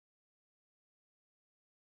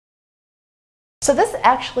So this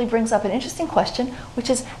actually brings up an interesting question, which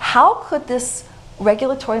is how could this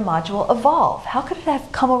regulatory module evolve? How could it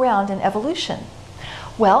have come around in evolution?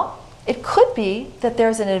 Well, it could be that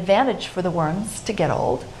there's an advantage for the worms to get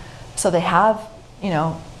old. So they have,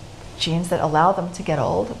 genes that allow them to get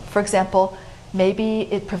old. For example, maybe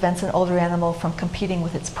it prevents an older animal from competing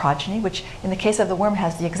with its progeny, which in the case of the worm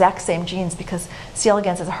has the exact same genes because C.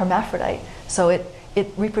 elegans is a hermaphrodite. So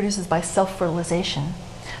it reproduces by self-fertilization.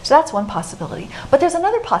 So that's one possibility. But there's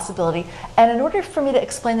another possibility, and in order for me to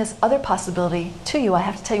explain this other possibility to you, I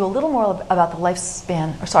have to tell you a little more about the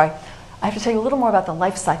I have to tell you a little more about the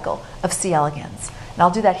life cycle of C. elegans. And I'll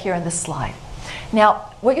do that here in this slide.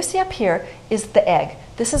 Now, what you see up here is the egg.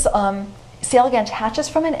 This is C. elegans hatches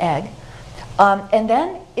from an egg, and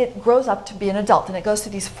then it grows up to be an adult, and it goes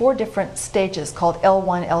through these 4 different stages called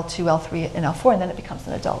L1, L2, L3, and L4, and then it becomes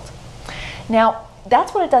an adult. Now,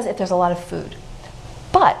 that's what it does if there's a lot of food.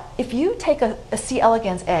 But if you take a C.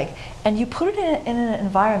 elegans egg and you put it in an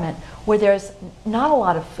environment where there's not a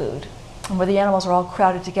lot of food and where the animals are all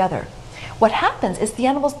crowded together, what happens is the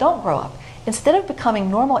animals don't grow up. Instead of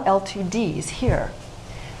becoming normal L2Ds here,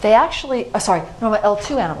 they actually, normal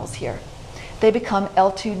L2 animals here, they become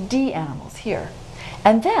L2D animals here.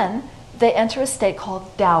 And then they enter a state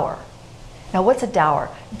called Dauer. Now what's a Dauer?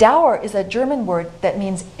 Dauer is a German word that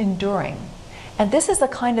means enduring. And this is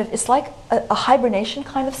it's like a hibernation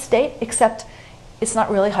kind of state, except it's not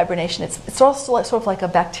really hibernation. It's also sort of like a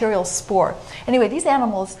bacterial spore. Anyway, these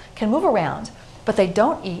animals can move around, but they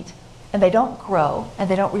don't eat, and they don't grow, and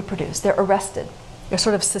they don't reproduce. They're arrested. They're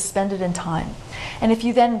sort of suspended in time. And if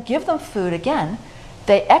you then give them food again,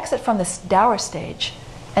 they exit from this Dauer stage,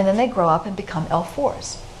 and then they grow up and become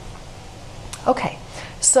L4s. Okay,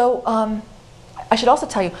 so I should also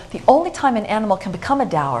tell you, the only time an animal can become a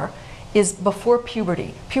Dauer is before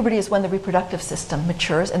puberty. Puberty is when the reproductive system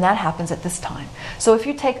matures, and that happens at this time. So if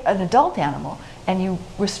you take an adult animal and you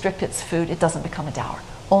restrict its food, it doesn't become a Dauer,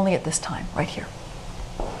 only at this time, right here.